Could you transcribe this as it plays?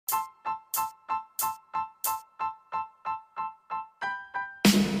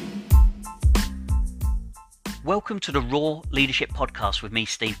Welcome to the Raw Leadership Podcast with me,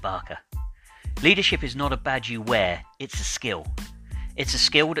 Steve Barker. Leadership is not a badge you wear, it's a skill. It's a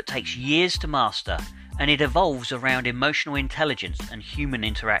skill that takes years to master, and it evolves around emotional intelligence and human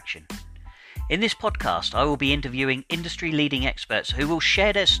interaction. In this podcast, I will be interviewing industry-leading experts who will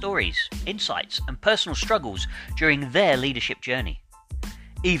share their stories, insights, and personal struggles during their leadership journey.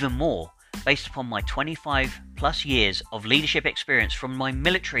 Even more, based upon my 25 plus years of leadership experience from my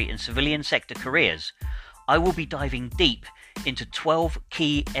military and civilian sector careers, I will be diving deep into 12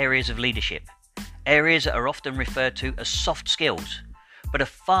 key areas of leadership, areas that are often referred to as soft skills, but are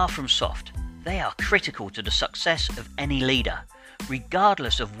far from soft. They are critical to the success of any leader,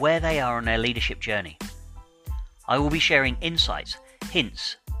 regardless of where they are on their leadership journey. I will be sharing insights,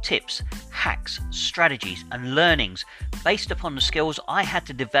 hints, tips, hacks, strategies, and learnings based upon the skills I had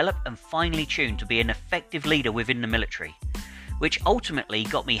to develop and finely tune to be an effective leader within the military, which ultimately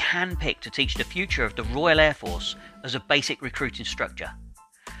got me handpicked to teach the future of the Royal Air Force as a basic recruiting structure.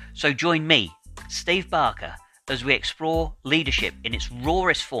 So join me, Steve Barker, as we explore leadership in its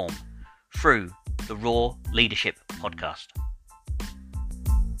rawest form through the Raw Leadership Podcast.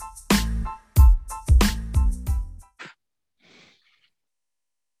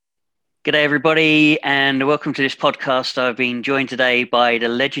 G'day everybody, and welcome to this podcast. I've been joined today by the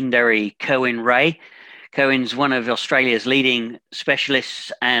legendary Kerwin Rae. Kerwin's one of Australia's leading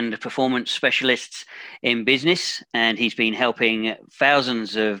specialists and performance specialists in business, and he's been helping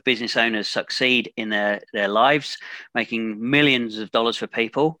thousands of business owners succeed in their lives, making millions of dollars for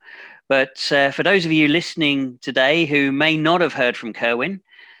people. But for those of you listening today who may not have heard from Kerwin,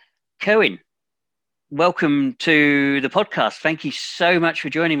 welcome to the podcast. Thank you so much for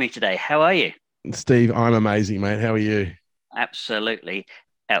joining me today. How are you? Steve, I'm amazing, mate. How are you? Absolutely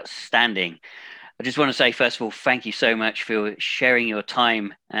outstanding. I just want to say, first of all, thank you so much for sharing your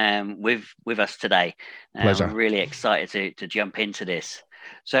time with us today. Pleasure. I'm really excited to jump into this.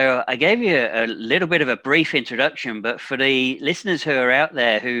 So I gave you a little bit of a brief introduction, but for the listeners who are out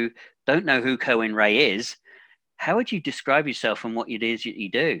there who don't know who Kerwin Rae is, how would you describe yourself and what it is that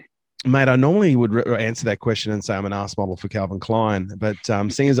you do? Mate, I normally would answer that question and say I'm an ass model for Calvin Klein, but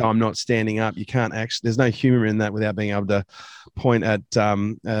seeing as I'm not standing up, you can't actually. There's no humor in that without being able to point at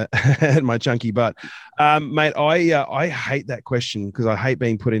at my chunky butt, mate. I hate that question because I hate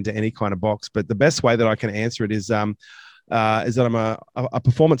being put into any kind of box. But the best way that I can answer it is that I'm a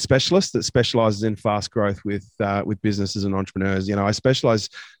performance specialist that specializes in fast growth with businesses and entrepreneurs. You know, I specialize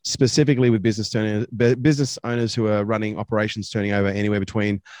specifically with business owners who are running operations turning over anywhere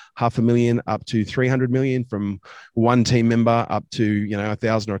between $500,000 up to $300 million, from one team member up to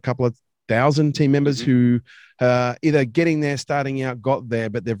 1,000 or a couple of thousand team members who either getting there, starting out, got there,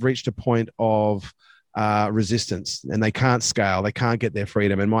 but they've reached a point of resistance and they can't scale, they can't get their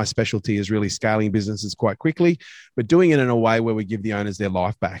freedom. And my specialty is really scaling businesses quite quickly, but doing it in a way where we give the owners their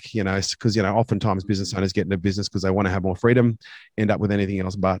life back, because oftentimes business owners get into business because they want to have more freedom, end up with anything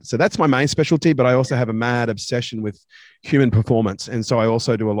else. But so that's my main specialty, but I also have a mad obsession with human performance. And so I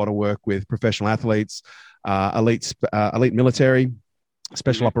also do a lot of work with professional athletes, elite military,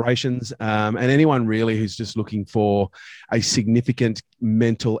 special operations, and anyone really who's just looking for a significant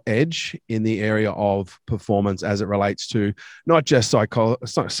mental edge in the area of performance as it relates to not just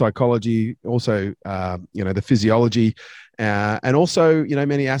psychology, also, the physiology, and also,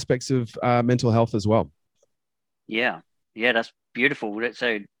 many aspects of mental health as well. Yeah, that's beautiful.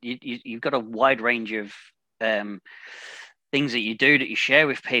 So you've got a wide range of things that you do that you share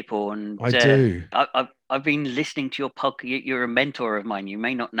with people, and I do. I've been listening to your podcast. You're a mentor of mine. You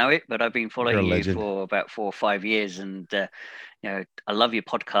may not know it, but I've been following you for about 4 or 5 years, and I love your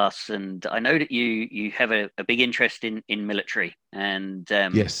podcasts. And I know that you have a big interest in military, and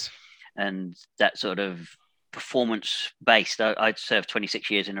yes, and that sort of performance based. I'd served 26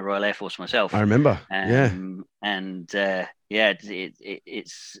 years in the Royal Air Force myself. I remember.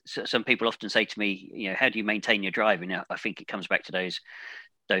 It's some people often say to me, how do you maintain your drive? I think it comes back to those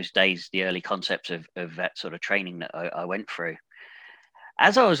days, the early concepts of that sort of training that I went through.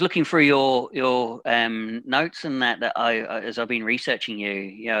 As I was looking through your notes and that I as I've been researching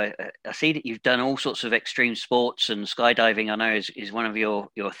you, I see that you've done all sorts of extreme sports, and skydiving I know is one of your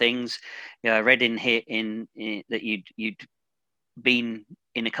things. I read in here that you'd been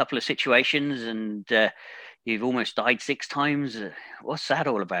in a couple of situations, and you've almost died 6 times. What's that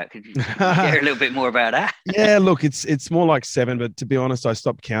all about? Could you share a little bit more about that? Yeah, look, it's more like 7, but to be honest, I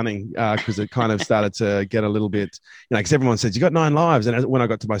stopped counting because it kind of started to get a little bit, because everyone says you got 9 lives. And when I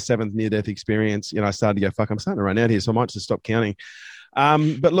got to my 7th near-death experience, I started to go, fuck, I'm starting to run out here, so I might just stop counting.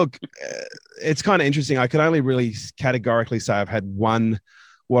 But look, it's kind of interesting. I can only really categorically say I've had one,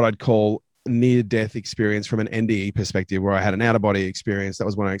 what I'd call near-death experience from an NDE perspective, where I had an out-of-body experience. That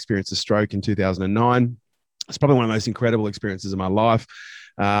was when I experienced a stroke in 2009. It's probably one of the most incredible experiences of my life.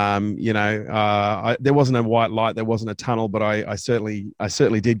 There wasn't a white light, there wasn't a tunnel, but I certainly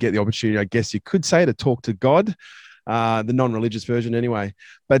did get the opportunity, I guess you could say, to talk to God, the non-religious version anyway.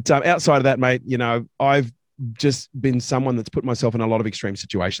 But outside of that, mate, I've just been someone that's put myself in a lot of extreme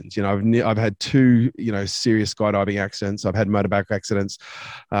situations. I've had two, serious skydiving accidents. I've had motorbike accidents.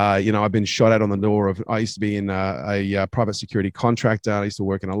 I've been shot at on the door of, I used to be in a private security contractor. I used to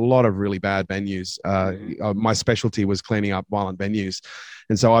work in a lot of really bad venues. My specialty was cleaning up violent venues.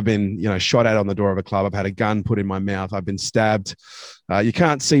 And so I've been, shot at on the door of a club. I've had a gun put in my mouth. I've been stabbed. You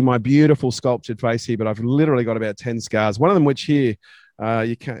can't see my beautiful sculptured face here, but I've literally got about 10 scars. One of them, which here,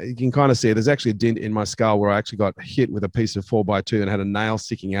 you can kind of see it. There's actually a dent in my skull where I actually got hit with a piece of 4x2 and had a nail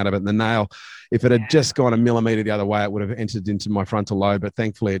sticking out of it. And the nail, if it had just gone a millimeter the other way, it would have entered into my frontal lobe. But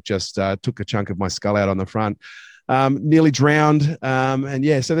thankfully, it just took a chunk of my skull out on the front. Nearly drowned.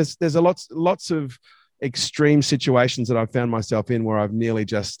 So there's lots of extreme situations that I've found myself in where I've nearly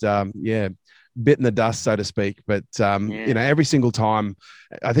just bitten the dust, so to speak. But every single time,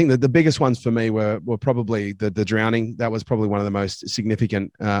 I think that the biggest ones for me were probably the drowning. That was probably one of the most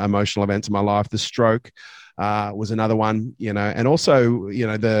significant emotional events of my life. The stroke was another one, and also,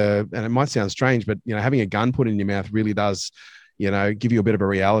 and it might sound strange, but having a gun put in your mouth really does, give you a bit of a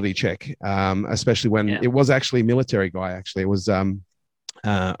reality check, especially when it was actually a military guy. Actually, it was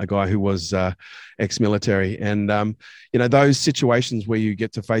a guy who was ex-military. And, those situations where you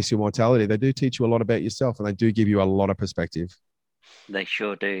get to face your mortality, they do teach you a lot about yourself, and they do give you a lot of perspective. They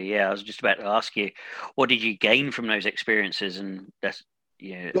sure do. Yeah, I was just about to ask you, what did you gain from those experiences? And that's,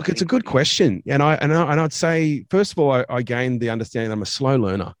 look, it's a good question. And I'd say, first of all, I gained the understanding that I'm a slow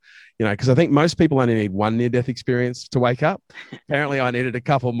learner. Because I think most people only need one near-death experience to wake up. Apparently, I needed a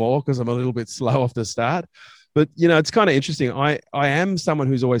couple more because I'm a little bit slow off the start. But, it's kind of interesting. I am someone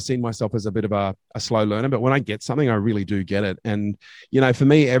who's always seen myself as a bit of a slow learner, but when I get something, I really do get it. And, for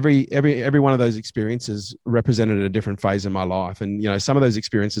me, every one of those experiences represented a different phase in my life. And, some of those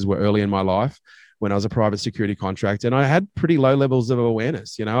experiences were early in my life when I was a private security contractor, and I had pretty low levels of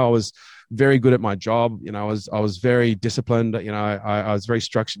awareness. I was very good at my job. I was very disciplined. I was very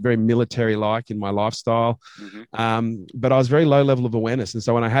structured, very military-like in my lifestyle. But I was very low level of awareness. And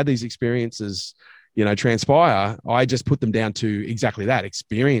so when I had these experiences, transpire, I just put them down to exactly that,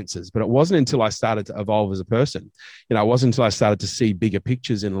 experiences. But it wasn't until I started to evolve as a person. It wasn't until I started to see bigger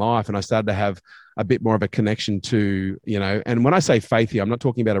pictures in life, and I started to have a bit more of a connection to, and when I say faith here, I'm not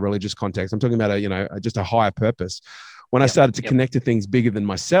talking about a religious context. I'm talking about just a higher purpose. When I started to connect to things bigger than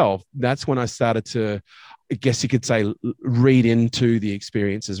myself, that's when I started to, I guess you could say, read into the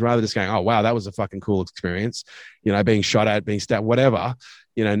experiences rather than just going, oh, wow, that was a fucking cool experience, being shot at, being stabbed, whatever,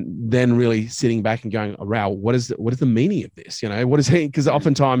 then really sitting back and going, oh, wow, what is the meaning of this? What is it? Because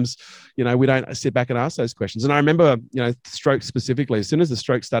oftentimes, we don't sit back and ask those questions. And I remember, stroke specifically, as soon as the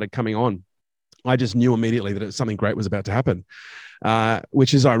stroke started coming on, I just knew immediately that something great was about to happen,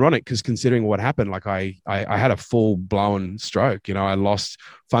 which is ironic because considering what happened, like I had a full blown stroke. I lost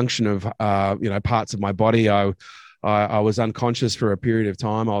function of, parts of my body. I was unconscious for a period of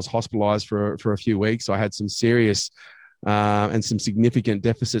time. I was hospitalized for a few weeks. I had some serious and some significant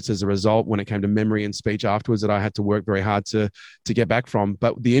deficits as a result when it came to memory and speech afterwards that I had to work very hard to get back from.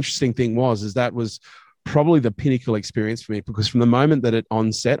 But the interesting thing is that was probably the pinnacle experience for me, because from the moment that it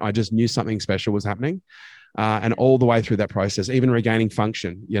onset, I just knew something special was happening. And all the way through that process, even regaining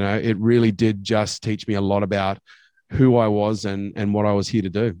function, it really did just teach me a lot about who I was and what I was here to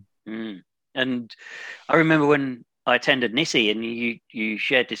do. And I remember when I attended NISI and you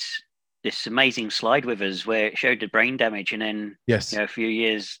shared this amazing slide with us where it showed the brain damage, and then a few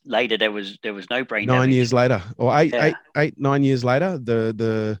years later there was no brain damage. 9 years later, or 9 years later,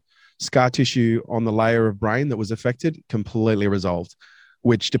 the scar tissue on the layer of brain that was affected completely resolved,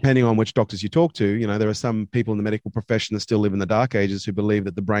 which, depending on which doctors you talk to, there are some people in the medical profession that still live in the dark ages who believe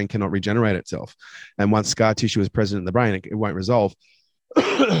that the brain cannot regenerate itself. And once scar tissue is present in the brain, it won't resolve,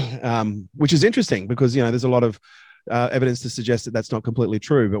 which is interesting because, there's a lot of evidence to suggest that that's not completely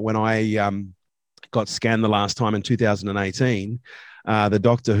true. But when I got scanned the last time in 2018, the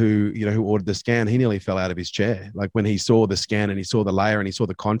doctor who ordered the scan, he nearly fell out of his chair. Like when he saw the scan and he saw the layer and he saw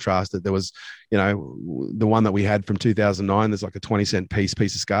the contrast, that there was, the one that we had from 2009, there's like a 20-cent piece of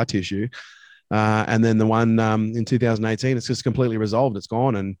scar tissue. And then the one in 2018, it's just completely resolved. It's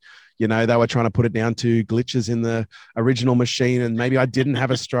gone. And, They were trying to put it down to glitches in the original machine, and maybe I didn't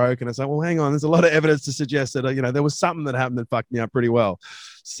have a stroke. And it's like, well, hang on, there's a lot of evidence to suggest that, there was something that happened that fucked me up pretty well.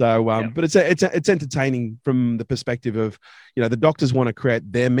 So, but it's entertaining from the perspective of, the doctors want to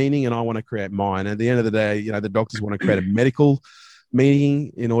create their meaning and I want to create mine. At the end of the day, the doctors want to create a medical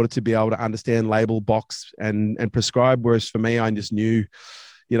meaning in order to be able to understand, label, box, and prescribe. Whereas for me, I just knew,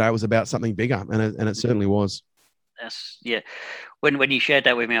 it was about something bigger, and it certainly was. When you shared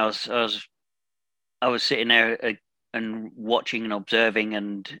that with me, I was sitting there and watching and observing,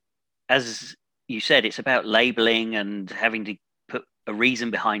 and as you said, it's about labeling and having to put a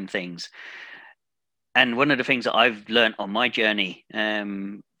reason behind things. And one of the things that I've learned on my journey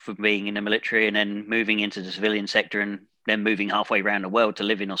from being in the military and then moving into the civilian sector and then moving halfway around the world to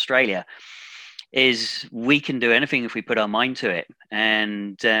live in Australia is we can do anything if we put our mind to it.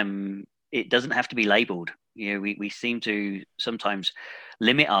 And it doesn't have to be labeled. We seem to sometimes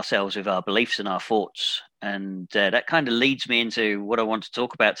limit ourselves with our beliefs and our thoughts. And that kind of leads me into what I want to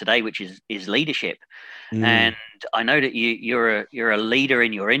talk about today, which is leadership. And I know that you're a leader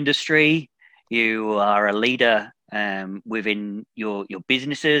in your industry. You are a leader within your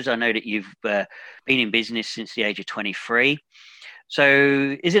businesses. I know that you've been in business since the age of 23.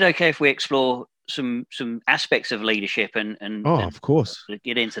 So is it okay if we explore some aspects of leadership and of course,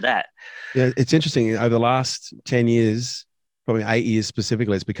 get into that? Yeah, it's interesting. Over the last 10 years, probably 8 years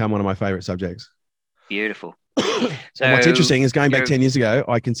specifically, it's become one of my favorite subjects. Beautiful. So what's interesting is going back 10 years ago,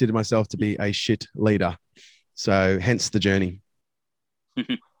 I considered myself to be a shit leader. So hence the journey.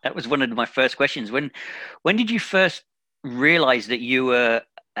 That was one of my first questions. When did you first realize that you were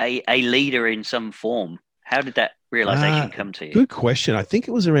a leader in some form? How did that realization come to you? Good question. I think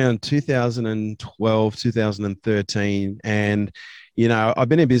it was around 2012, 2013. And, I've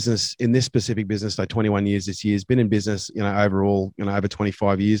been in business, in this specific business, like 21 years this year. It's been in business, overall, over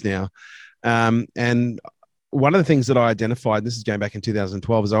 25 years now. And one of the things that I identified, this is going back in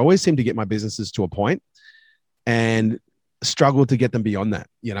 2012, is I always seem to get my businesses to a point and struggled to get them beyond that.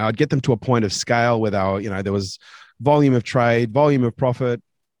 I'd get them to a point of scale where they were, there was volume of trade, volume of profit,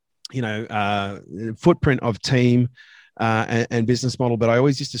 footprint of team and business model, but I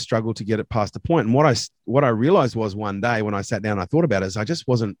always used to struggle to get it past the point. And what I realized was one day when I sat down and I thought about it is I just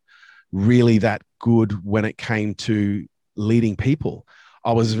wasn't really that good when it came to leading people.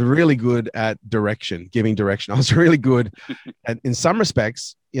 I was really good at giving direction. I was really good at, in some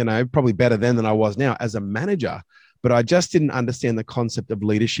respects, probably better then than I was now as a manager. But I just didn't understand the concept of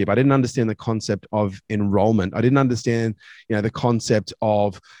leadership. I didn't understand the concept of enrollment. I didn't understand, the concept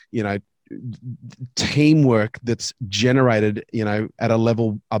of, teamwork that's generated, at a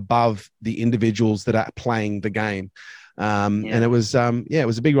level above the individuals that are playing the game. And it was, it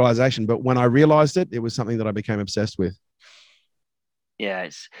was a big realization. But when I realized it, it was something that I became obsessed with. Yeah,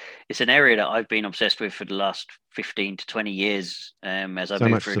 it's an area that I've been obsessed with for the last 15 to 20 years as I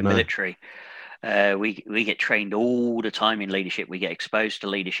moved through the military. We get trained all the time in leadership. We get exposed to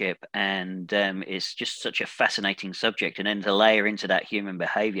leadership, and it's just such a fascinating subject. And then to layer into that human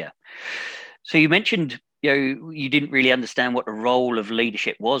behavior. So you mentioned, you didn't really understand what the role of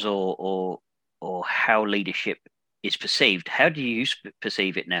leadership was, or how leadership is perceived. How do you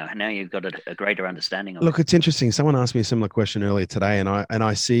perceive it now? Now you've got a greater understanding of it. Look, it's interesting. Someone asked me a similar question earlier today, and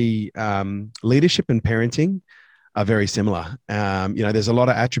I see leadership and parenting are very similar. There's a lot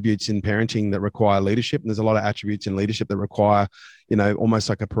of attributes in parenting that require leadership, and there's a lot of attributes in leadership that require, almost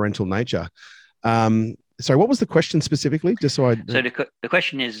like a parental nature. So what was the question specifically? So the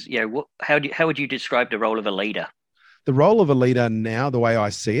question is, how would you describe the role of a leader? The role of a leader now, the way I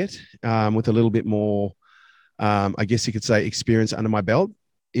see it, with a little bit more, I guess you could say, experience under my belt,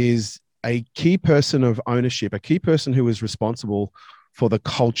 is a key person of ownership, a key person who is responsible for the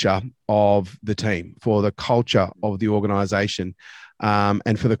culture of the team, for the culture of the organization,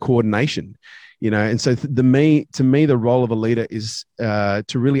 and for the coordination, And so to me, the role of a leader is to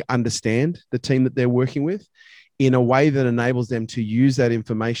really understand the team that they're working with in a way that enables them to use that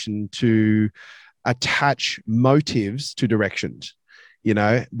information to attach motives to directions,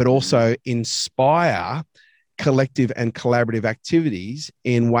 but also inspire collective and collaborative activities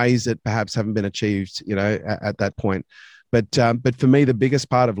in ways that perhaps haven't been achieved, at that point. But for me, the biggest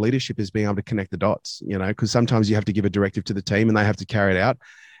part of leadership is being able to connect the dots, because sometimes you have to give a directive to the team and they have to carry it out.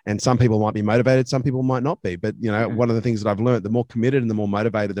 And some people might be motivated, some people might not be. But, one of the things that I've learned, the more committed and the more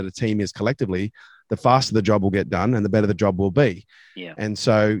motivated that a team is collectively, the faster the job will get done and the better the job will be. Yeah. And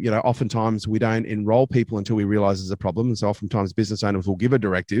so, oftentimes we don't enroll people until we realize there's a problem. And so oftentimes business owners will give a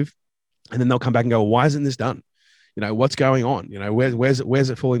directive and then they'll come back and go, well, why isn't this done? What's going on? Where's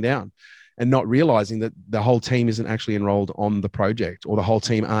it falling down? and not realizing that the whole team isn't actually enrolled on the project, or the whole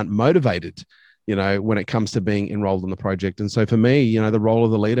team aren't motivated, when it comes to being enrolled in the project. And so for me, the role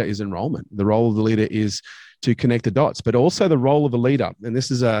of the leader is enrollment. The role of the leader is to connect the dots, but also the role of a leader, and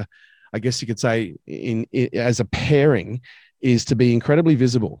this is I guess you could say as a pairing, is to be incredibly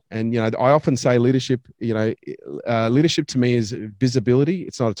visible. And, I often say leadership, leadership to me is visibility.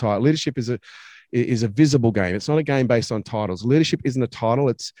 It's not a title. Leadership is a visible game. It's not a game based on titles. Leadership isn't a title.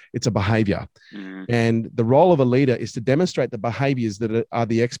 It's a behavior. Mm-hmm. And the role of a leader is to demonstrate the behaviors that are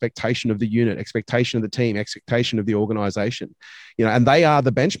the expectation of the unit, expectation of the team, expectation of the organization, and they are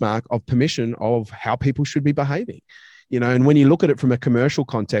the benchmark of permission of how people should be behaving. And when you look at it from a commercial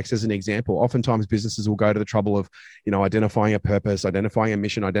context, as an example, oftentimes businesses will go to the trouble of, identifying a purpose, identifying a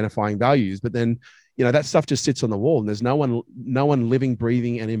mission, identifying values, but then, that stuff just sits on the wall, and there's no one living,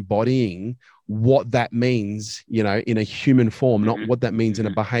 breathing, and embodying what that means, in a human form, not what that means in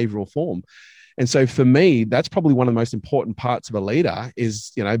a behavioral form. And so for me, that's probably one of the most important parts of a leader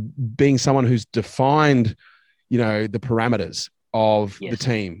is, being someone who's defined, the parameters of the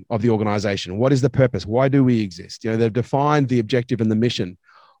team, of the organization. What is the purpose? Why do we exist? They've defined the objective and the mission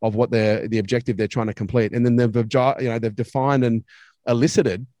of what the objective they're trying to complete. And then they've defined and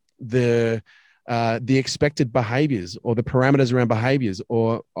elicited the expected behaviors, or the parameters around behaviors,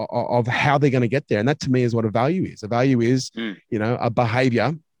 or of how they're going to get there. And that to me is what a value is. A value is, a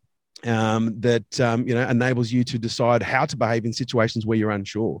behavior that, enables you to decide how to behave in situations where you're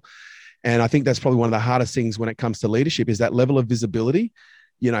unsure. And I think that's probably one of the hardest things when it comes to leadership, is that level of visibility.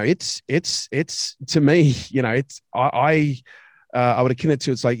 It's to me, I would akin it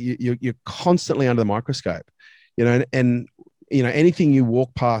to, it's like you're constantly under the microscope, and anything you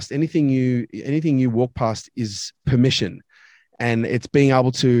walk past, anything you walk past is permission. And it's being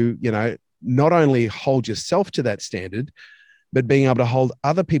able to, not only hold yourself to that standard, but being able to hold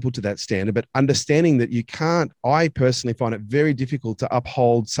other people to that standard, but understanding that you can't. I personally find it very difficult to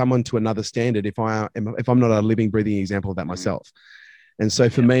uphold someone to another standard if I'm not a living, breathing example of that myself. And so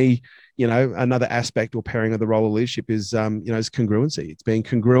for me, another aspect or pairing of the role of leadership is, is congruency. It's being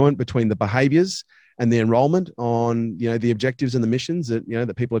congruent between the behaviors and the enrollment on, the objectives and the missions that,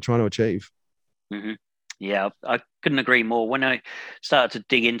 that people are trying to achieve. Mm-hmm. Yeah, I couldn't agree more. When I started to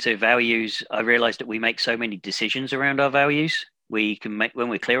dig into values, I realized that we make so many decisions around our values. We can make, when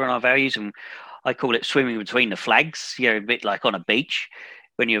we're clear on our values, and I call it swimming between the flags, a bit like on a beach.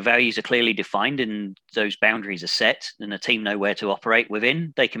 When your values are clearly defined and those boundaries are set and the team know where to operate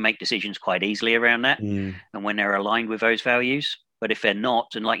within, they can make decisions quite easily around that. And when they're aligned with those values. But if they're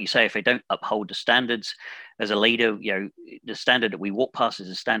not, and like you say, if they don't uphold the standards as a leader, the standard that we walk past is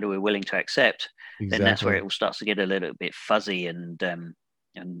a standard we're willing to accept, then that's where it all starts to get a little bit fuzzy, and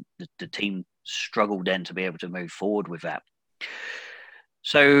the team struggle then to be able to move forward with that.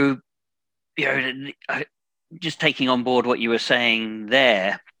 So, just taking on board what you were saying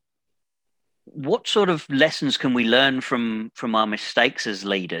there, what sort of lessons can we learn from our mistakes as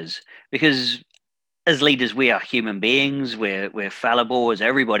leaders? Because as leaders, we are human beings. We're fallible as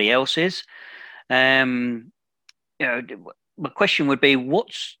everybody else is. My question would be,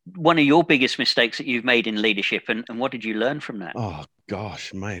 what's one of your biggest mistakes that you've made in leadership, and what did you learn from that? Oh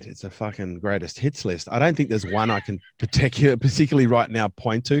gosh, mate, it's a fucking greatest hits list. I don't think there's one I can particularly right now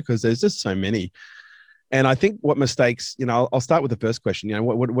point to, because there's just so many. And I think what mistakes, I'll start with the first question.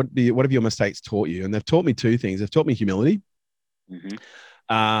 What have your mistakes taught you? And they've taught me two things. They've taught me humility. Mm-hmm.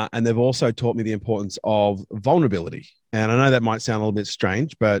 And they've also taught me the importance of vulnerability. And I know that might sound a little bit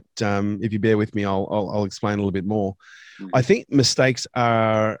strange, but if you bear with me, I'll explain a little bit more. Mm-hmm. I think mistakes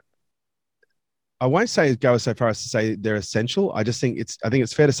are, I won't say go so far as to say they're essential. I think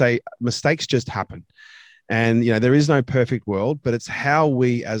it's fair to say mistakes just happen. And, there is no perfect world, but it's how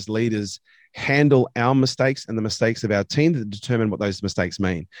we as leaders handle our mistakes and the mistakes of our team that determine what those mistakes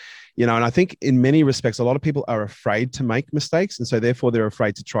mean. And I think in many respects, a lot of people are afraid to make mistakes. And so therefore they're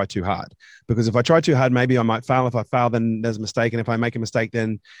afraid to try too hard, because if I try too hard, maybe I might fail. If I fail, then there's a mistake. And if I make a mistake,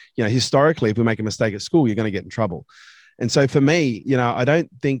 then, historically, if we make a mistake at school, you're going to get in trouble. And so for me, I don't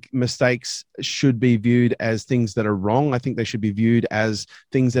think mistakes should be viewed as things that are wrong. I think they should be viewed as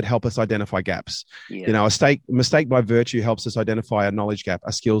things that help us identify gaps. Yeah. A mistake by virtue helps us identify a knowledge gap,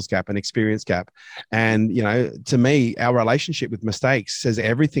 a skills gap, an experience gap. And, to me, our relationship with mistakes says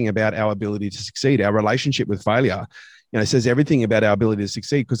everything about our ability to succeed. Our relationship with failure, says everything about our ability to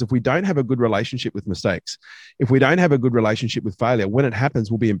succeed. Because if we don't have a good relationship with mistakes, if we don't have a good relationship with failure, when it happens,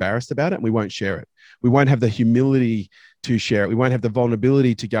 we'll be embarrassed about it and we won't share it. We won't have the humility to share it. We won't have the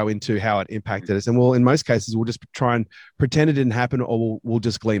vulnerability to go into how it impacted us. And in most cases, we'll just try and pretend it didn't happen, or we'll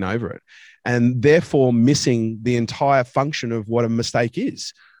just glean over it. And therefore missing the entire function of what a mistake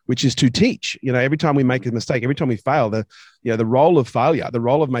is, which is to teach. Every time we make a mistake, every time we fail, the role of failure, the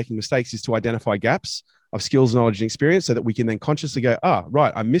role of making mistakes is to identify gaps of skills, knowledge, and experience so that we can then consciously go,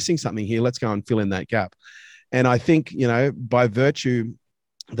 right, I'm missing something here. Let's go and fill in that gap. And I think, by virtue,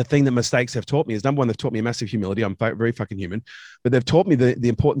 the thing that mistakes have taught me is, number one, they've taught me a massive humility. I'm very fucking human, but they've taught me the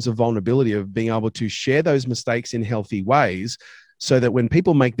importance of vulnerability, of being able to share those mistakes in healthy ways so that when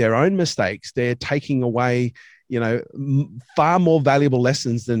people make their own mistakes, they're taking away, far more valuable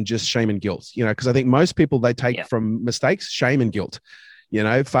lessons than just shame and guilt, because I think most people, they take from mistakes, shame and guilt,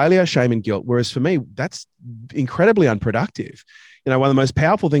 failure, shame and guilt. Whereas for me, that's incredibly unproductive. One of the most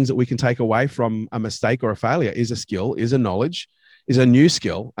powerful things that we can take away from a mistake or a failure is a skill, is a knowledge, is a new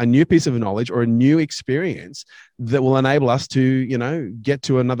skill, a new piece of knowledge, or a new experience that will enable us to, get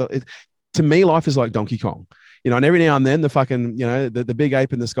to another. To me, life is like Donkey Kong, and every now and then the fucking, the big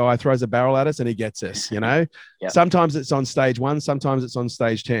ape in the sky throws a barrel at us and he gets us, Sometimes it's on stage 1, sometimes it's on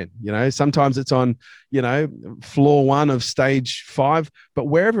stage 10, sometimes it's on, floor 1 of stage 5, but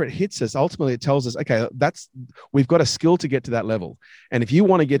wherever it hits us, ultimately it tells us, okay, we've got a skill to get to that level. And if you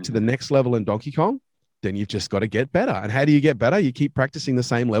want to get to the next level in Donkey Kong, then you've just got to get better. And how do you get better? You keep practicing the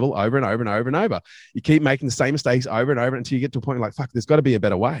same level over and over and over and over. You keep making the same mistakes over and over until you get to a point like, fuck, there's got to be a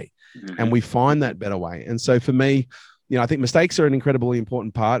better way. And we find that better way. And so for me, I think mistakes are an incredibly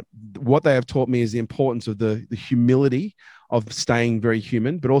important part. What they have taught me is the importance of the humility of staying very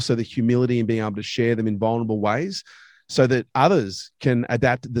human, but also the humility in being able to share them in vulnerable ways so that others can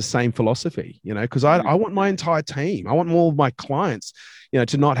adapt the same philosophy, because I want my entire team, I want all of my clients,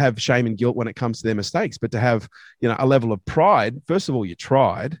 to not have shame and guilt when it comes to their mistakes, but to have, a level of pride. First of all, you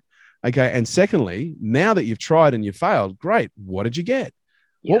tried. Okay. And secondly, now that you've tried and you failed, great. What did you get?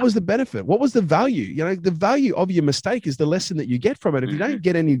 Yeah. What was the benefit? What was the value? The value of your mistake is the lesson that you get from it. If you don't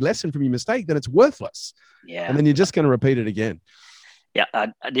get any lesson from your mistake, then it's worthless. Yeah. And then you're just going to repeat it again. Yeah,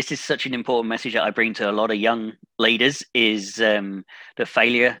 this is such an important message that I bring to a lot of young leaders is that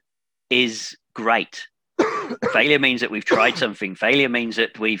failure is great. Failure means that we've tried something. Failure means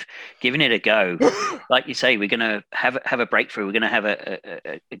that we've given it a go. Like you say, we're going to have a breakthrough. We're going to have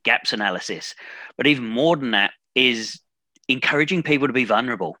a gaps analysis. But even more than that is encouraging people to be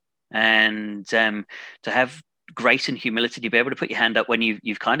vulnerable and to have grace and humility to be able to put your hand up when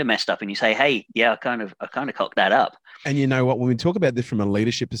you've kind of messed up and you say, hey, yeah, I kind of cocked that up. And you know what, when we talk about this from a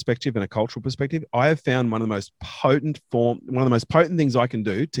leadership perspective and a cultural perspective, I have found one of the most potent things I can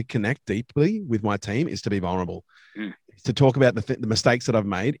do to connect deeply with my team is to be vulnerable, to talk about the mistakes that I've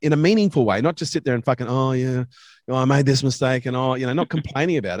made in a meaningful way, not just sit there and fucking, I made this mistake and not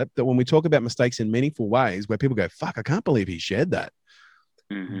complaining about it. But when we talk about mistakes in meaningful ways where people go, fuck, I can't believe he shared that.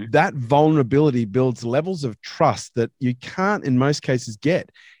 That vulnerability builds levels of trust that you can't in most cases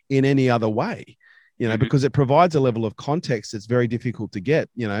get in any other way, because it provides a level of context that's very difficult to get,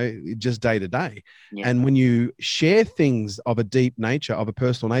 just day to day. Yeah. And when you share things of a deep nature, of a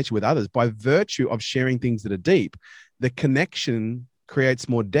personal nature with others, by virtue of sharing things that are deep, the connection creates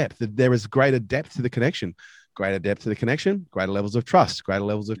more depth. There is greater depth to the connection. Greater depth to the connection, greater levels of trust, greater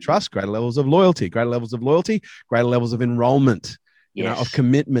levels of trust, greater levels of loyalty, greater levels of enrollment. Of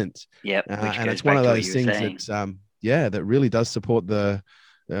commitment. Yeah. And it's one of those things that really does support the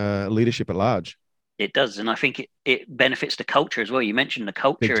leadership at large. It does. And I think it benefits the culture as well. You mentioned the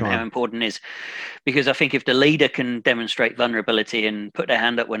culture and how important it is, because I think if the leader can demonstrate vulnerability and put their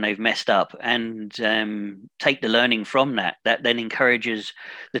hand up when they've messed up and take the learning from that then encourages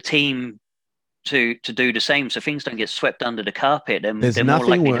the team to do the same. So things don't get swept under the carpet. And there's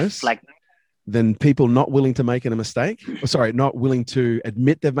nothing worse than people not willing to make a mistake. Not willing to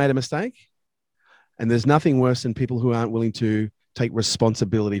admit they've made a mistake. And there's nothing worse than people who aren't willing to take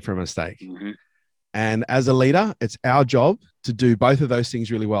responsibility for a mistake. And as a leader, it's our job to do both of those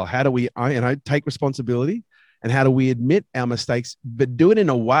things really well. How do we, take responsibility, and how do we admit our mistakes, but do it in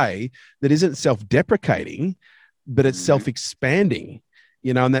a way that isn't self-deprecating, but it's self-expanding.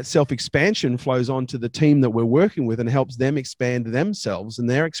 And that self-expansion flows on to the team that we're working with and helps them expand themselves and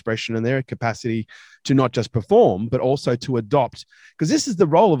their expression and their capacity to not just perform, but also to adopt. Because this is the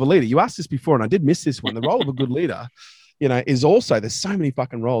role of a leader. You asked this before, and I did miss this one. The role of a good leader, is also, there's so many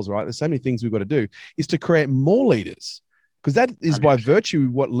fucking roles, right? There's so many things we've got to do, is to create more leaders. Because that is 100%. By virtue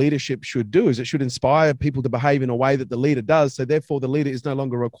what leadership should do, is it should inspire people to behave in a way that the leader does. So therefore the leader is no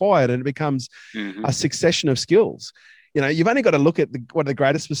longer required, and it becomes a succession of skills. You've only got to look at one of the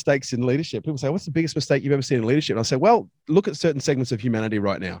greatest mistakes in leadership. People say, what's the biggest mistake you've ever seen in leadership? And I'll say, well, look at certain segments of humanity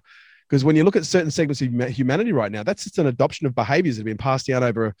right now. Because when you look at certain segments of humanity right now, that's just an adoption of behaviors that have been passed down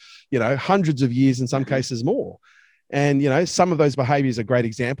over, hundreds of years, in some cases more. And, some of those behaviors are great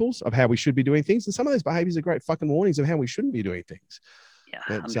examples of how we should be doing things. And some of those behaviors are great fucking warnings of how we shouldn't be doing things. Yeah,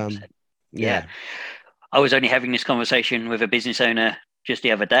 But 100%. Yeah. yeah, I was only having this conversation with a business owner just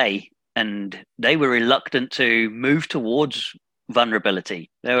the other day, and they were reluctant to move towards vulnerability.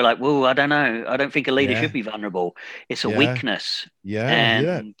 They were like, "Well, I don't know. I don't think a leader should yeah, be vulnerable. It's a yeah, weakness." yeah. I hear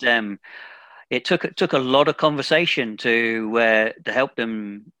that. And it took a lot of conversation to help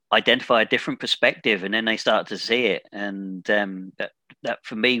them identify a different perspective, and then they start to see it. And that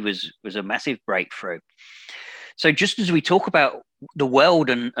for me was a massive breakthrough. So just as we talk about the world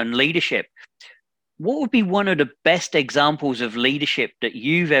and leadership, what would be one of the best examples of leadership that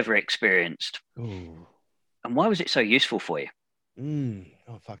you've ever experienced? Ooh. And why was it so useful for you?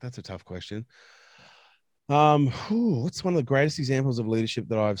 Oh, fuck, that's a tough question. What's one of the greatest examples of leadership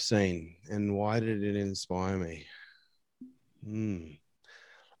that I've seen, and why did it inspire me?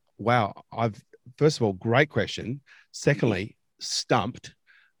 Wow, I've first of all, great question. Secondly, stumped.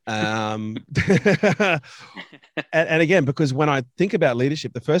 And again, because when I think about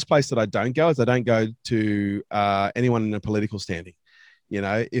leadership, the first place that I don't go is I don't go to anyone in a political standing. You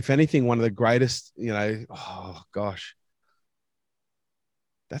know, if anything, one of the greatest, oh gosh,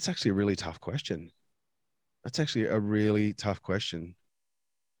 that's actually a really tough question. That's actually a really tough question.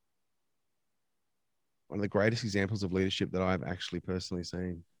 One of the greatest examples of leadership that I've actually personally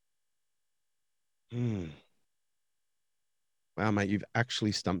seen. Wow, mate, you've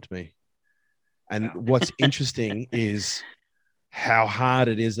actually stumped me. And Wow. what's interesting is how hard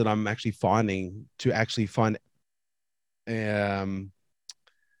it is that I'm actually finding to actually find, an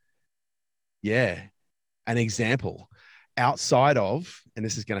example outside of, and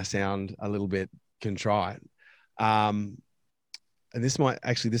this is going to sound a little bit contrite, and this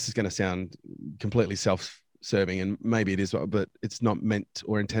is going to sound completely self-serving, and maybe it is, but it's not meant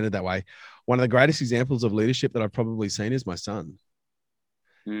or intended that way. One of the greatest examples of leadership that I've probably seen is my son.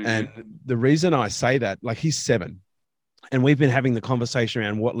 Mm-hmm. And the reason I say that, like, he's 7, and we've been having the conversation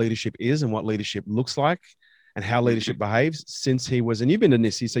around what leadership is and what leadership looks like and how leadership behaves since he was, and you've been to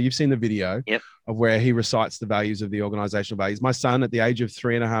NISI, so you've seen the video of where he recites the values of the organizational values. My son at the age of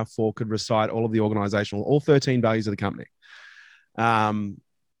 3.5, 4 could recite all of the all 13 values of the company.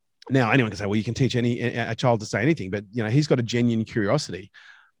 Now anyone can say, well, you can teach a child to say anything, but he's got a genuine curiosity.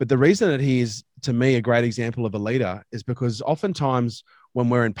 But the reason that he is, to me, a great example of a leader is because oftentimes when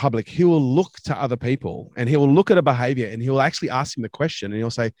we're in public, he will look to other people and he will look at a behavior and he'll actually ask him the question and he'll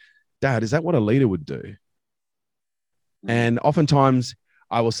say, Dad, is that what a leader would do? And oftentimes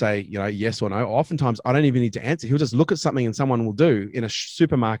I will say, yes or no. Oftentimes I don't even need to answer. He'll just look at something and someone will do in a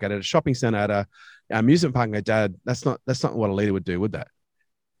supermarket, at a shopping center, at a amusement park and go, Dad, that's not what a leader would do, would that?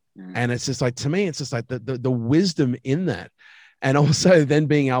 And it's just like, to me, it's just like the wisdom in that. And also then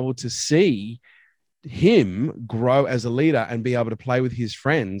being able to see him grow as a leader and be able to play with his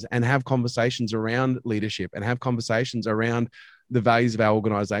friends and have conversations around leadership and have conversations around the values of our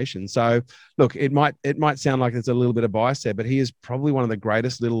organization. So look, it might sound like there's a little bit of bias there, but he is probably one of the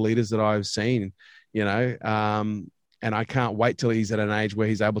greatest little leaders that I've seen, and I can't wait till he's at an age where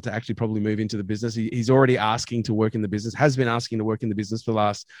he's able to actually probably move into the business. He's already asking to work in the business, has been asking to work in the business for the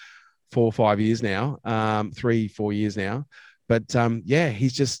last 4 or 5 years now, 3-4 years now. But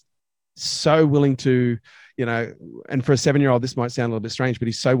he's just so willing to, and for a 7-year-old, this might sound a little bit strange, but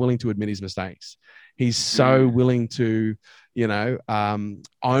he's so willing to admit his mistakes. He's so willing to, own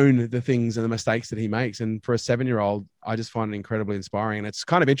the things and the mistakes that he makes. And for a 7-year-old, I just find it incredibly inspiring. And it's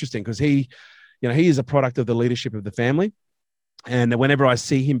kind of interesting because he is a product of the leadership of the family. And whenever I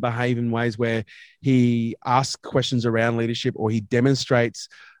see him behave in ways where he asks questions around leadership or he demonstrates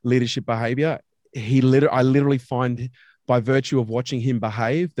leadership behavior, I literally find, by virtue of watching him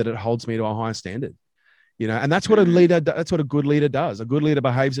behave, that it holds me to a higher standard. And that's what that's what a good leader does. A good leader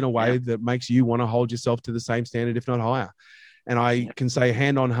behaves in a way that makes you want to hold yourself to the same standard, if not higher. And I can say,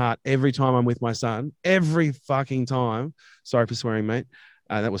 hand on heart, every time I'm with my son, every fucking time, sorry for swearing, mate,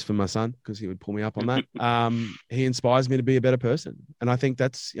 that was for my son because he would pull me up on that. He inspires me to be a better person. And I think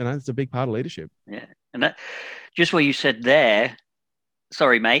that's, it's a big part of leadership. Yeah. And that, just what you said there,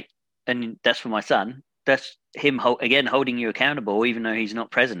 sorry, mate, and that's for my son, that's him, holding you accountable, even though he's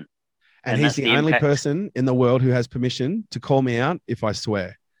not present. And he's the only person in the world who has permission to call me out if I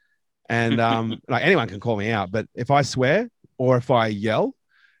swear. And like, anyone can call me out, but if I swear or if I yell,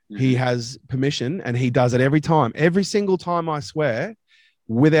 he has permission, and he does it every time. Every single time I swear,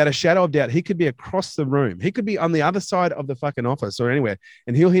 without a shadow of doubt, he could be across the room. He could be on the other side of the fucking office or anywhere,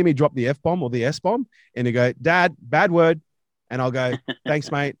 and he'll hear me drop the F-bomb or the S-bomb, and he'll go, Dad, bad word. And I'll go,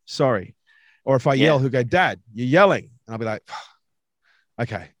 thanks, mate, sorry. Or if I yell, he'll go, Dad, you're yelling. And I'll be like,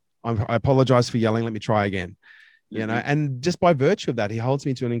 okay, I apologize for yelling. Let me try again. And just by virtue of that, he holds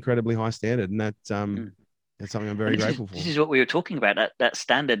me to an incredibly high standard. And that, It's something I'm very grateful for. This is what we were talking about, that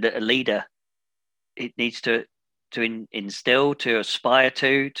standard that a leader it needs to instill, to aspire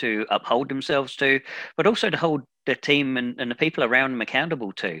to uphold themselves to, but also to hold the team and the people around them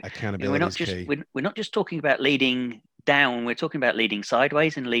accountable to. Accountability is key. We're not just talking about leading down, we're talking about leading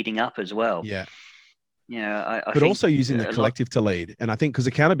sideways and leading up as well. Yeah. I but also using the collective to lead. And I think because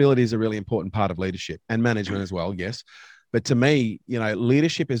accountability is a really important part of leadership and management as well, yes. But to me,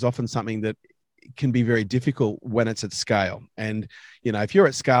 leadership is often something that can be very difficult when it's at scale. And, if you're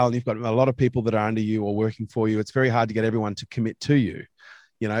at scale and you've got a lot of people that are under you or working for you, it's very hard to get everyone to commit to you,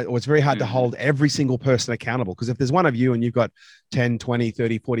 or it's very hard to hold every single person accountable. Because if there's one of you and you've got 10, 20,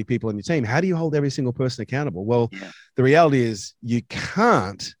 30, 40 people in your team, how do you hold every single person accountable? Well, the reality is you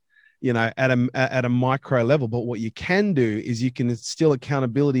can't, at a micro level, but what you can do is you can instill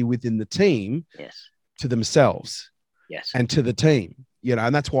accountability within the team to themselves and to the team,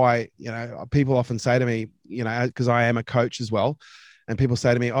 and that's why, people often say to me, because I am a coach as well. And people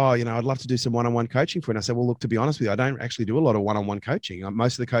say to me, oh, I'd love to do some one-on-one coaching for you. And I say, well, look, to be honest with you, I don't actually do a lot of one-on-one coaching.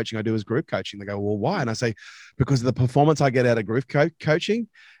 Most of the coaching I do is group coaching. They go, well, why? And I say, because of the performance I get out of group coaching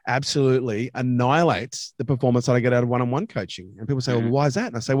absolutely annihilates the performance that I get out of one-on-one coaching. And people say, well, why is that?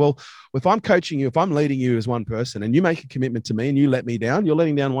 And I say, well, if I'm coaching you, if I'm leading you as one person and you make a commitment to me and you let me down, you're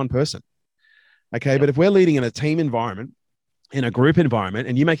letting down one person. Okay. But if we're leading in a team environment, in a group environment,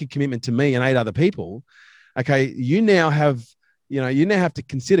 and you make a commitment to me and 8 other people, okay, you now have to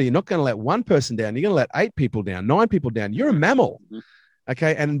consider you're not going to let one person down. You're going to let 8 people down, 9 people down. You're a mammal.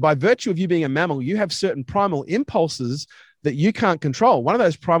 Okay. And by virtue of you being a mammal, you have certain primal impulses that you can't control. One of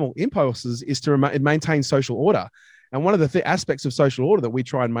those primal impulses is to maintain social order. And one of the aspects of social order that we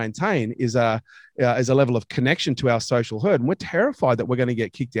try and maintain is a level of connection to our social herd. And we're terrified that we're going to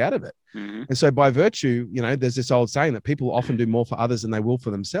get kicked out of it. And so by virtue, there's this old saying that people often do more for others than they will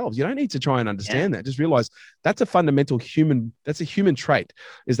for themselves. You don't need to try and understand that. Just realize that's a fundamental human trait,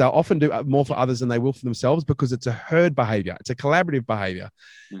 is they'll often do more for others than they will for themselves, because it's a herd behavior. It's a collaborative behavior.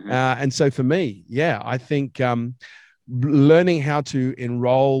 And so for me, I think learning how to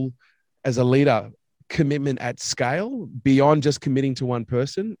enroll as a leader commitment at scale beyond just committing to one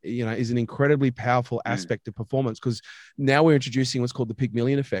person, is an incredibly powerful aspect of performance, because now we're introducing what's called the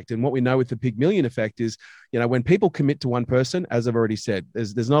Pygmalion effect. And what we know with the Pygmalion effect is, when people commit to one person, as I've already said,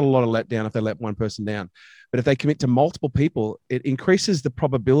 there's not a lot of letdown if they let one person down. But if they commit to multiple people, it increases the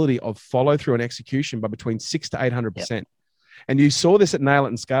probability of follow through and execution by between 600 to 800%. And you saw this at Nail It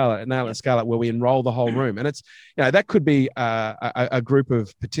and Scale It, where we enroll the whole room. And it's, that could be a group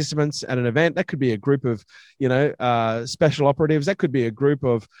of participants at an event. That could be a group of, special operatives. That could be a group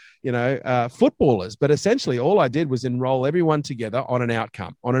of, footballers. But essentially all I did was enroll everyone together on an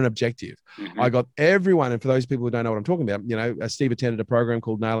outcome, on an objective. I got everyone. And for those people who don't know what I'm talking about, Steve attended a program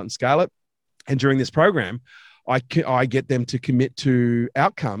called Nail It and Scale It. And during this program, I get them to commit to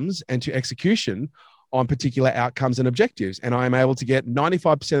outcomes and to execution on particular outcomes and objectives. And I'm able to get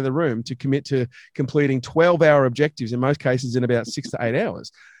 95% of the room to commit to completing 12-hour objectives, in most cases in about 6 to 8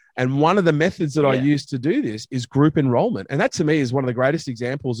 hours. And one of the methods that I use to do this is group enrollment. And that to me is one of the greatest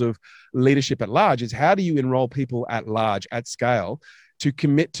examples of leadership at large, is how do you enroll people at large, at scale, to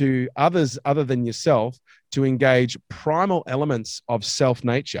commit to others other than yourself, to engage primal elements of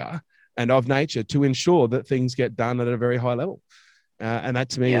self-nature and of nature to ensure that things get done at a very high level. And that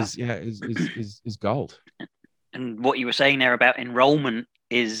to me is gold. And what you were saying there about enrollment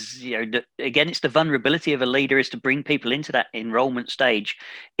is, again, it's the vulnerability of a leader is to bring people into that enrollment stage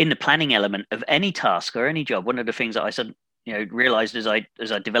in the planning element of any task or any job. One of the things that I said, realized as I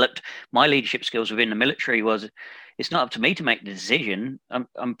developed my leadership skills within the military was, it's not up to me to make the decision.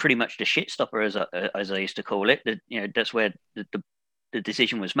 I'm pretty much the shit stopper, as I used to call it. That's where the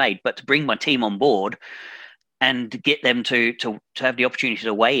decision was made. But to bring my team on board and get them to have the opportunity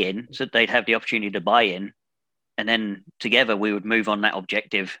to weigh in, so that they'd have the opportunity to buy in, and then together we would move on that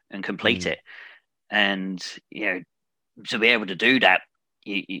objective and complete it. And to be able to do that,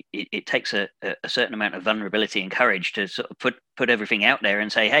 it takes a certain amount of vulnerability and courage to sort of put everything out there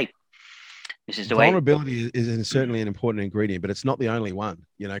and say, hey, this is the way. Vulnerability is certainly an important ingredient, but it's not the only one.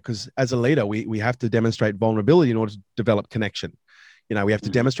 Because as a leader, we have to demonstrate vulnerability in order to develop connection. We have to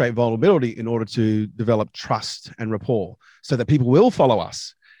demonstrate vulnerability in order to develop trust and rapport, so that people will follow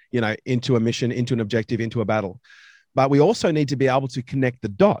us, into a mission, into an objective, into a battle. But we also need to be able to connect the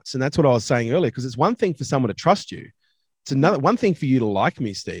dots. And that's what I was saying earlier, because it's one thing for someone to trust you. It's another one thing for you to like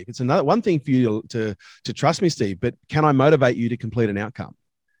me, Steve. It's another one thing for you to trust me, Steve. But can I motivate you to complete an outcome?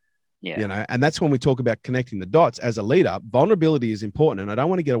 And that's when we talk about connecting the dots. As a leader, vulnerability is important, and I don't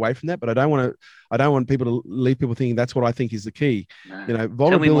want to get away from that. But I don't want people to leave people thinking that's what I think is the key. No. Vulnerability.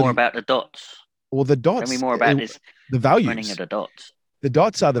 Tell me more about the dots. Or the Tell me dots, more about this the running of values. the dots. The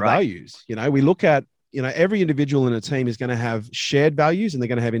dots are the Right. values. We look at, every individual in a team is going to have shared values and they're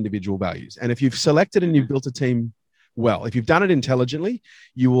going to have individual values. And if you've selected and you've built a team well, if you've done it intelligently,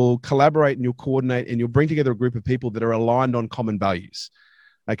 you will collaborate and you'll coordinate and you'll bring together a group of people that are aligned on common values.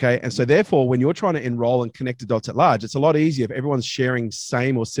 Okay. And so therefore, when you're trying to enroll and connect the dots at large, it's a lot easier if everyone's sharing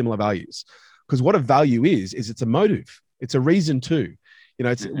same or similar values. Because what a value is it's a motive. It's a reason to.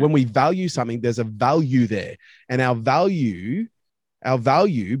 It's when we value something, there's a value there. And our value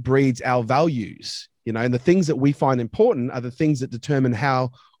breeds our values, and the things that we find important are the things that determine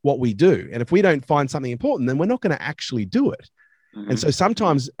what we do. And if we don't find something important, then we're not going to actually do it. And so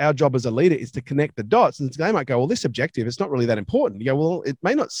sometimes our job as a leader is to connect the dots, and they might go, well, this objective, it's not really that important. You go, well, it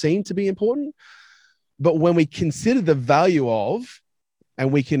may not seem to be important, but when we consider the value of,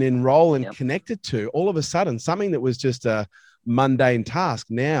 and we can enroll and connect it to, all of a sudden, something that was just a mundane task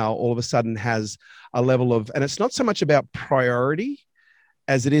now all of a sudden has a level of, and it's not so much about priority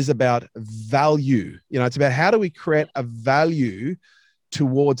as it is about value. It's about how do we create a value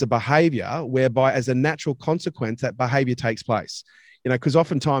towards a behavior whereby as a natural consequence, that behavior takes place. Because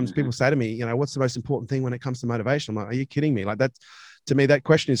oftentimes people say to me, what's the most important thing when it comes to motivation? I'm like, are you kidding me? Like that, to me, that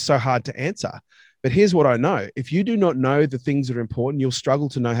question is so hard to answer. But here's what I know. If you do not know the things that are important, you'll struggle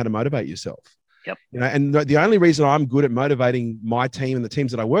to know how to motivate yourself. Yep. And the only reason I'm good at motivating my team and the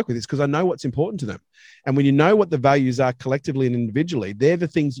teams that I work with is because I know what's important to them. And when you know what the values are collectively and individually, they're the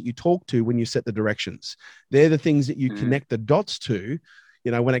things that you talk to when you set the directions. They're the things that you connect the dots to,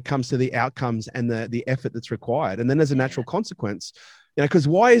 when it comes to the outcomes and the effort that's required. And then as a natural consequence, because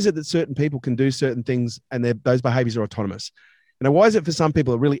why is it that certain people can do certain things and those behaviors are autonomous? Why is it for some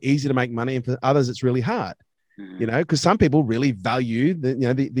people it's really easy to make money and for others it's really hard? Because some people really value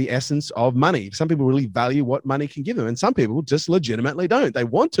the essence of money. Some people really value what money can give them. And some people just legitimately don't. They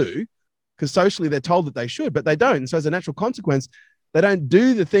want to, because socially they're told that they should, but they don't. And so as a natural consequence, they don't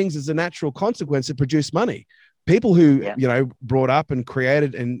do the things as a natural consequence that produce money. People who, brought up and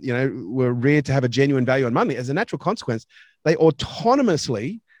created and, were reared to have a genuine value on money, as a natural consequence, they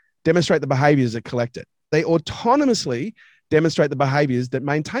autonomously demonstrate the behaviors that collect it. They autonomously demonstrate the behaviors that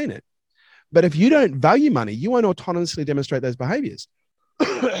maintain it. But if you don't value money, you won't autonomously demonstrate those behaviors.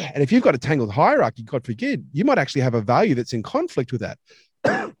 And if you've got a tangled hierarchy, God forbid, you might actually have a value that's in conflict with that.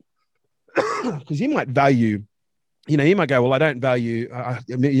 Because you might value, you might go, well, I don't value,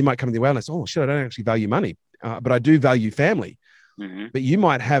 you might come to the awareness, oh, shit, I don't actually value money, but I do value family. But you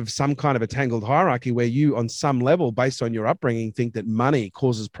might have some kind of a tangled hierarchy where you, on some level, based on your upbringing, think that money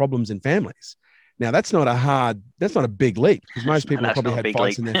causes problems in families. Now, that's not a big leap, because most people have probably had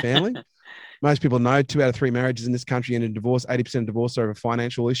fights in their family. Most people know 2 out of 3 marriages in this country end in divorce. 80% of divorce are over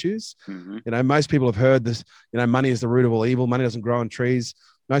financial issues. Most people have heard this, money is the root of all evil. Money doesn't grow on trees.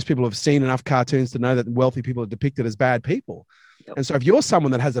 Most people have seen enough cartoons to know that wealthy people are depicted as bad people. Yep. And so if you're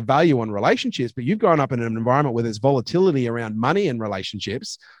someone that has a value on relationships, but you've grown up in an environment where there's volatility around money and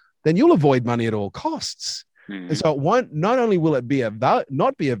relationships, then you'll avoid money at all costs. And so it won't, not only will it be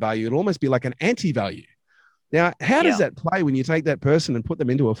not be a value, it'll almost be like an anti-value. Now, how does that play when you take that person and put them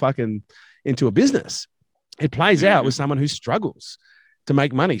into a business? It plays out with someone who struggles to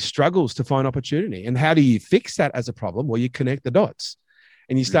make money, struggles to find opportunity. And how do you fix that as a problem? Well, you connect the dots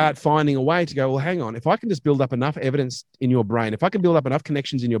and you start finding a way to go, well, hang on, if I can just build up enough evidence in your brain, if I can build up enough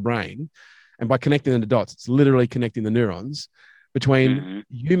connections in your brain, and by connecting the dots, it's literally connecting the neurons between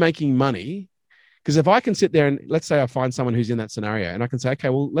you making money. Because if I can sit there and let's say I find someone who's in that scenario and I can say, okay,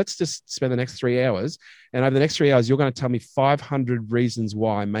 well, let's just spend the next 3 hours. And over the next 3 hours, you're going to tell me 500 reasons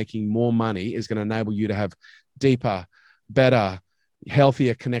why making more money is going to enable you to have deeper, better,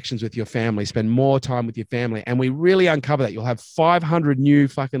 healthier connections with your family, spend more time with your family. And we really uncover that. You'll have 500 new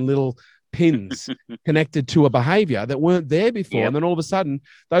fucking little pins connected to a behavior that weren't there before. And then all of a sudden,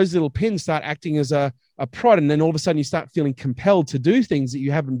 those little pins start acting as a prod. And then all of a sudden you start feeling compelled to do things that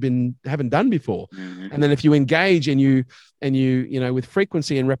you haven't done before. And then if you engage and you with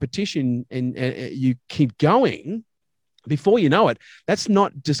frequency and repetition and you keep going, before you know it, that's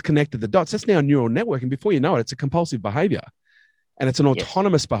not just connected the dots. That's now neural network. And before you know it, it's a compulsive behavior. And it's an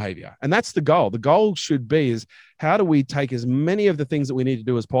autonomous behavior. And that's the goal. The goal should be is how do we take as many of the things that we need to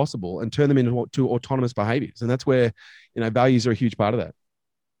do as possible and turn them into autonomous behaviors? And that's where, values are a huge part of that.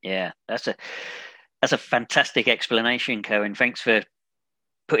 Yeah, that's a fantastic explanation, Cohen. Thanks for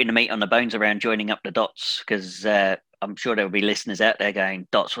putting the meat on the bones around joining up the dots, because I'm sure there will be listeners out there going,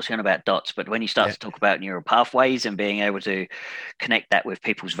 dots, what's he on about dots? But when you start to talk about neural pathways and being able to connect that with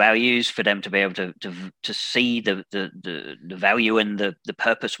people's values, for them to be able to see the value and the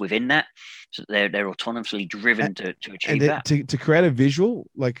purpose within that, so they're autonomously driven to achieve that. To create a visual,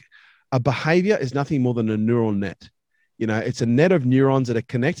 like a behavior is nothing more than a neural net. You know, it's a net of neurons that are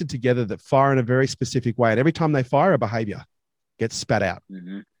connected together that fire in a very specific way. And every time they fire, a behavior gets spat out.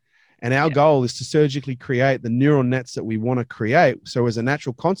 Mm-hmm. And our goal is to surgically create the neural nets that we want to create. So as a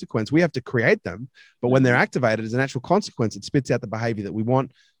natural consequence, we have to create them. But when they're activated as a natural consequence, it spits out the behavior that we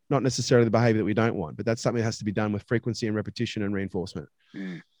want, not necessarily the behavior that we don't want. But that's something that has to be done with frequency and repetition and reinforcement.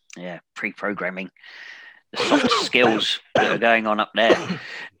 Yeah, pre-programming, the soft skills that are going on up there.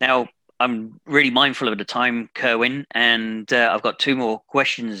 Now, I'm really mindful of the time, Kerwin, and I've got 2 more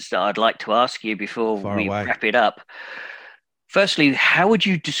questions that I'd like to ask you before we wrap it up. Firstly, how would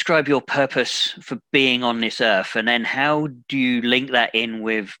you describe your purpose for being on this earth? And then how do you link that in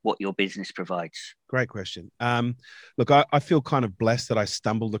with what your business provides? Great question. Look, I feel kind of blessed that I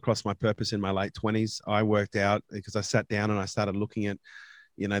stumbled across my purpose in my late 20s. I worked out because I sat down and I started looking at,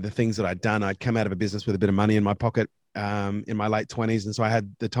 you know, the things that I'd done. I'd come out of a business with a bit of money in my pocket in my late 20s. And so I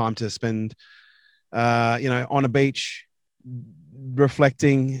had the time to spend, you know, on a beach,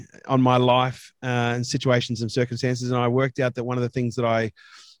 reflecting on my life and situations and circumstances. And I worked out that one of the things that I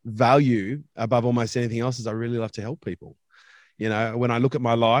value above almost anything else is I really love to help people. You know, when I look at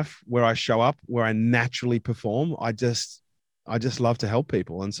my life, where I show up, where I naturally perform, I just love to help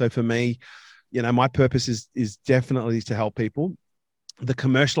people. And so for me, you know, my purpose is definitely to help people. The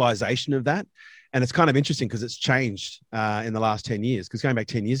commercialization of that, and it's kind of interesting because it's changed in the last 10 years. Because going back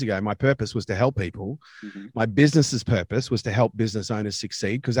 10 years ago, my purpose was to help people. Mm-hmm. My business's purpose was to help business owners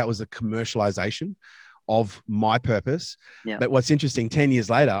succeed, because that was the commercialization of my purpose. Yeah. But what's interesting, 10 years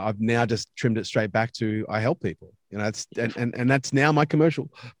later, I've now just trimmed it straight back to I help people. You know, it's and that's now my commercial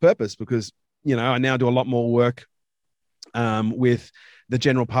purpose, because, you know, I now do a lot more work with the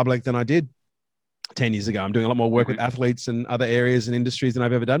general public than I did 10 years ago. I'm doing a lot more work with athletes and other areas and industries than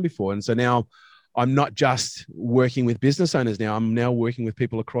I've ever done before. And so now I'm not just working with business owners now. I'm now working with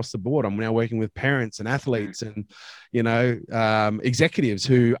people across the board. I'm now working with parents and athletes and, you know, executives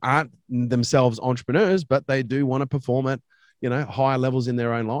who aren't themselves entrepreneurs, but they do want to perform at, you know, higher levels in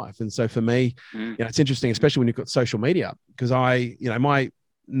their own life. And so for me, you know, it's interesting, especially when you've got social media, because right now,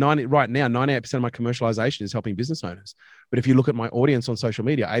 98% of my commercialization is helping business owners. But if you look at my audience on social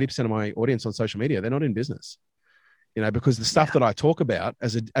media, 80% of my audience on social media, they're not in business. You know, because the stuff that I talk about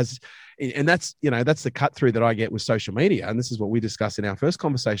and that's, you know, that's the cut through that I get with social media. And this is what we discussed in our first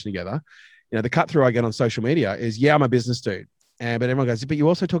conversation together. You know, the cut through I get on social media is, yeah, I'm a business dude. But everyone goes, but you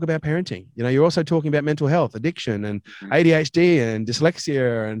also talk about parenting. You know, you're also talking about mental health, addiction, and ADHD, and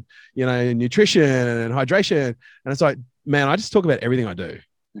dyslexia, and, you know, nutrition and hydration. And it's like, man, I just talk about everything I do.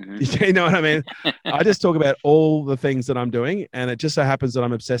 You know what I mean? I just talk about all the things that I'm doing, and it just so happens that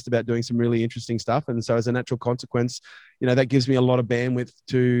I'm obsessed about doing some really interesting stuff. And so as a natural consequence, you know, that gives me a lot of bandwidth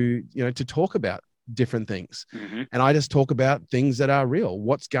to, you know, to talk about different things. And I just talk about things that are real,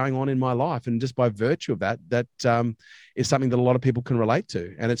 what's going on in my life. And just by virtue of that is something that a lot of people can relate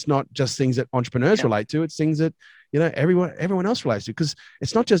to. And it's not just things that entrepreneurs relate to, it's things that, you know, everyone else relates to, because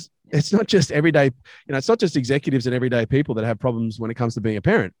it's not just everyday, you know, it's not just executives and everyday people that have problems when it comes to being a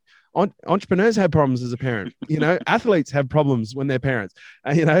parent. Entrepreneurs have problems as a parent, you know, athletes have problems when they're parents.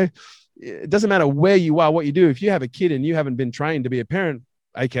 You know, it doesn't matter where you are, what you do. If you have a kid and you haven't been trained to be a parent,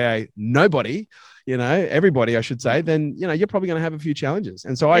 AKA nobody, you know, everybody, I should say, then, you know, you're probably going to have a few challenges.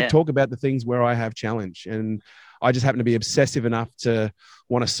 And so I talk about the things where I have challenge, and I just happen to be obsessive enough to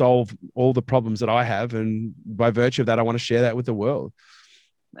want to solve all the problems that I have. And by virtue of that, I want to share that with the world.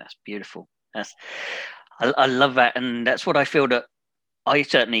 That's beautiful. I love that. And that's what I feel that I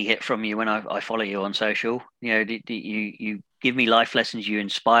certainly get from you when I follow you on social. You know, you give me life lessons. You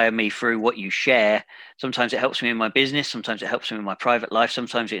inspire me through what you share. Sometimes it helps me in my business. Sometimes it helps me in my private life.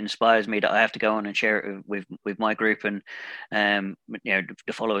 Sometimes it inspires me that I have to go on and share it with my group and, you know,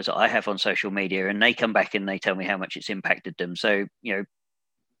 the followers that I have on social media, and they come back and they tell me how much it's impacted them. So, you know,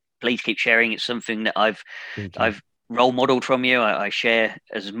 please keep sharing. It's something that I've role modeled from you. I share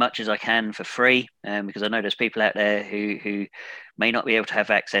as much as I can for free, because I know there's people out there who may not be able to have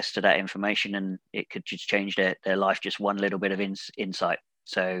access to that information, and it could just change their life, just one little bit of insight.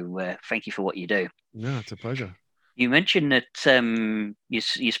 So thank you for what you do. No, it's a pleasure. You mentioned that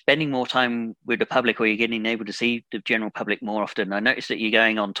you're spending more time with the public, or you're getting able to see the general public more often. I noticed that you're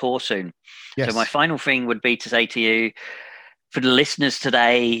going on tour soon. Yes. So my final thing would be to say to you, for the listeners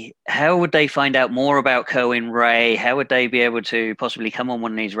today, how would they find out more about Kerwin Rae? How would they be able to possibly come on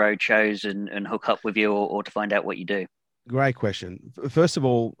one of these road shows and hook up with you, or to find out what you do? Great question. First of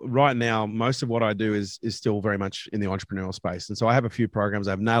all, right now, most of what I do is still very much in the entrepreneurial space. And so I have a few programs.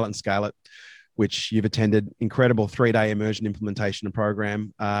 I have Nail It and Scale It, which you've attended, incredible 3-day immersion implementation and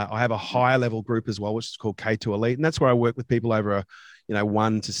program. I have a higher level group as well, which is called K2 Elite. And that's where I work with people over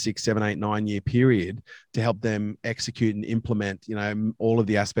 1 to 6, 7, 8, 9 year period to help them execute and implement, all of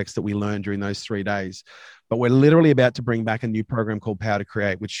the aspects that we learned during those 3 days. But we're literally about to bring back a new program called Power to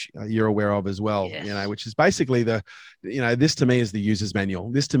Create, which you're aware of as well, Yes. Which is basically this to me is the user's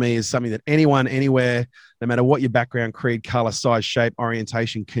manual. This to me is something that anyone, anywhere, no matter what your background, creed, color, size, shape,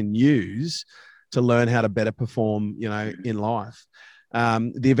 orientation, can use to learn how to better perform, in life.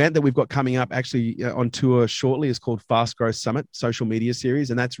 The event that we've got coming up actually on tour shortly is called Fast Growth Summit Social Media Series.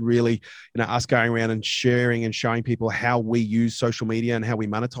 And that's really, us going around and sharing and showing people how we use social media and how we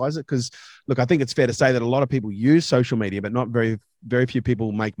monetize it. Because look, I think it's fair to say that a lot of people use social media, but not very, very few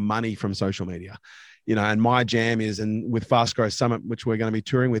people make money from social media. And my jam is, and with Fast Growth Summit, which we're going to be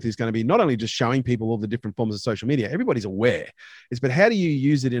touring with, is going to be not only just showing people all the different forms of social media, everybody's aware, but how do you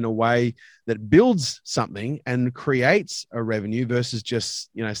use it in a way that builds something and creates a revenue versus just,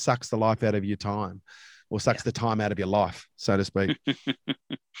 sucks the life out of your time or sucks the time out of your life, so to speak.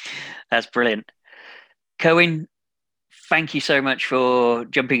 That's brilliant. Cohen, thank you so much for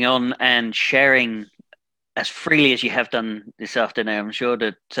jumping on and sharing as freely as you have done this afternoon. I'm sure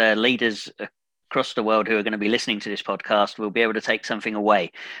that leaders across the world who are going to be listening to this podcast will be able to take something away.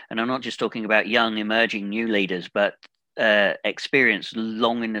 And I'm not just talking about young, emerging new leaders, but experienced,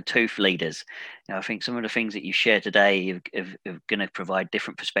 long in the tooth leaders. I think some of the things that you shared today are going to provide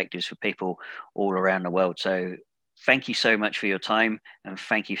different perspectives for people all around the world. So thank you so much for your time, and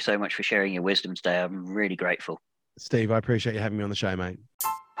thank you so much for sharing your wisdom today. I'm really grateful. Steve, I appreciate you having me on the show, mate.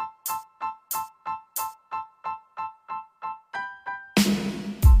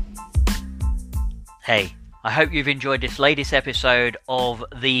 Hey, I hope you've enjoyed this latest episode of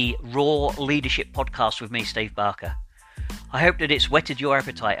the Raw Leadership Podcast with me, Steve Barker. I hope that it's whetted your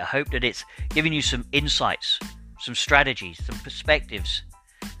appetite. I hope that it's given you some insights, some strategies, some perspectives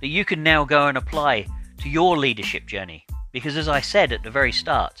that you can now go and apply to your leadership journey. Because as I said at the very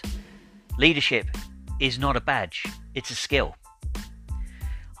start, leadership is not a badge, it's a skill.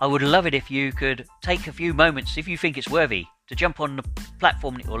 I would love it if you could take a few moments, if you think it's worthy, to jump on the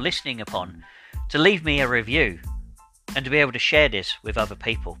platform that you're listening upon, to leave me a review and to be able to share this with other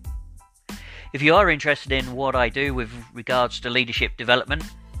people. If you are interested in what I do with regards to leadership development,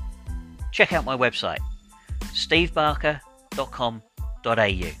 check out my website,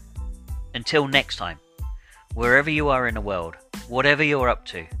 stevebarker.com.au. Until next time, wherever you are in the world, whatever you're up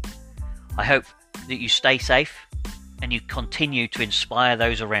to, I hope that you stay safe and you continue to inspire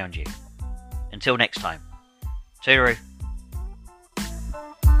those around you. Until next time, toodaloo.